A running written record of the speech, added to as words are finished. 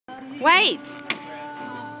Wait.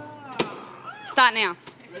 Start now.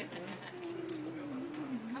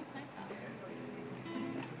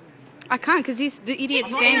 I can't because he's the idiot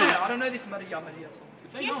standing. I don't know this Maria Maria song.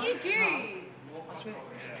 Yes, you do. I swear.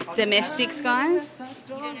 Domestics, guys.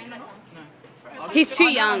 You don't know that song. He's too I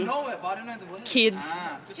young. know it, but I don't know the words. Kids.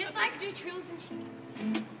 Just like do trills and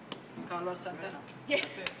shit. Carlos Santana. Yeah.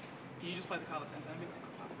 That's it. Can you just play the Carlos Santana bit?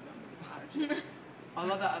 I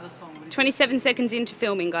love that other song. What is 27 seconds into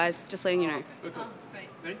filming, guys. Just letting you know. it? Okay, cool. Oh, sweet.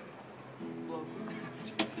 Ready? Well,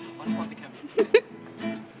 I'll just want the camera.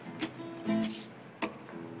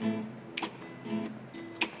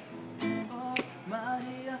 Oh,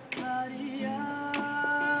 Maria, Maria.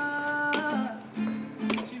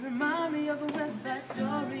 She remind me of a West Side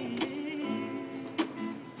Story.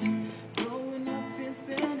 Growing up in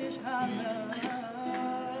Spanish Harlem.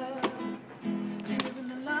 She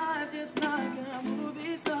living a life just like a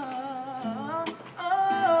movie song.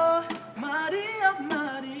 Oh, Maria,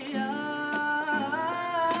 Maria.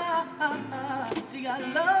 She got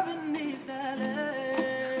love in East LA.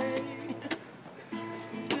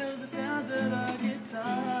 Feel the sounds of the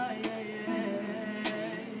guitar, yeah,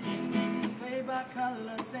 yeah. Played by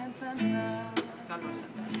Carlos Santana. Stop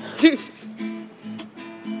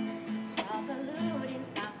the looting,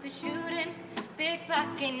 stop the shooting.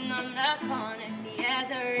 Pickpocketing on the corners. See, as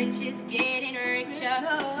the rich is getting richer,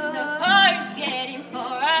 the poor is getting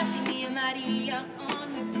poorer. See me and Maria on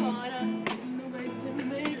the corner. No ways to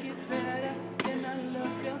make it better. Then I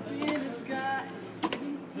look up in the sky.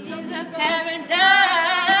 It's a paradise.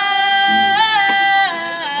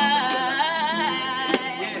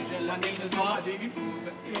 My name is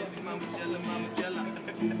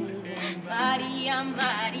Maria,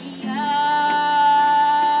 Maria.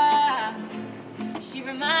 She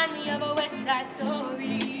remind me of a West Side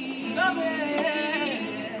Story. Stop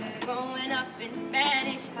it! Growing up in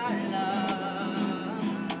Spanish Harlem.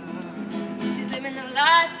 She's living a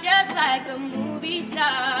life just like a movie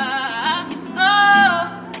star.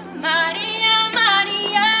 Oh, Maria,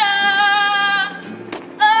 Maria.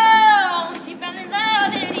 Oh, she fell in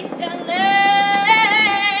love in East LA.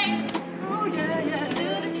 Oh, yeah, yeah. To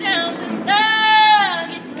the sounds of the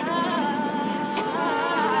guitar.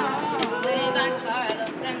 Played by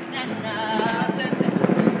Carlos Santana.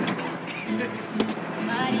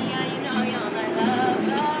 Maria, you know you're my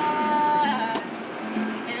lover.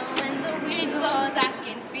 And when the wind blows, I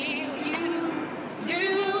can feel you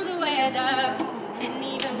through the weather. And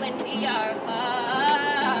even when we are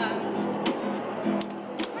apart,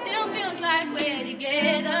 still feels like we're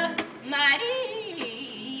together.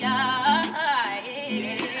 Maria,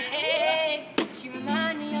 yeah. She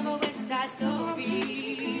reminds me of a West Side Story.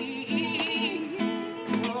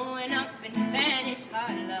 Growing up in Spanish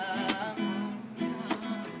Harlem.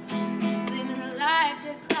 She's living a life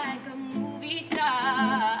just like a movie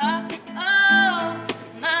star. Oh,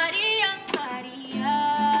 Maria, Maria.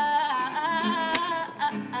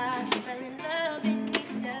 She fell in love in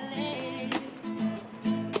East LA.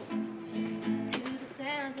 To the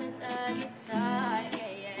sounds of the guitar,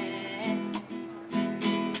 yeah, yeah.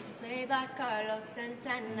 Played by Carlos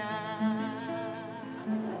Santana.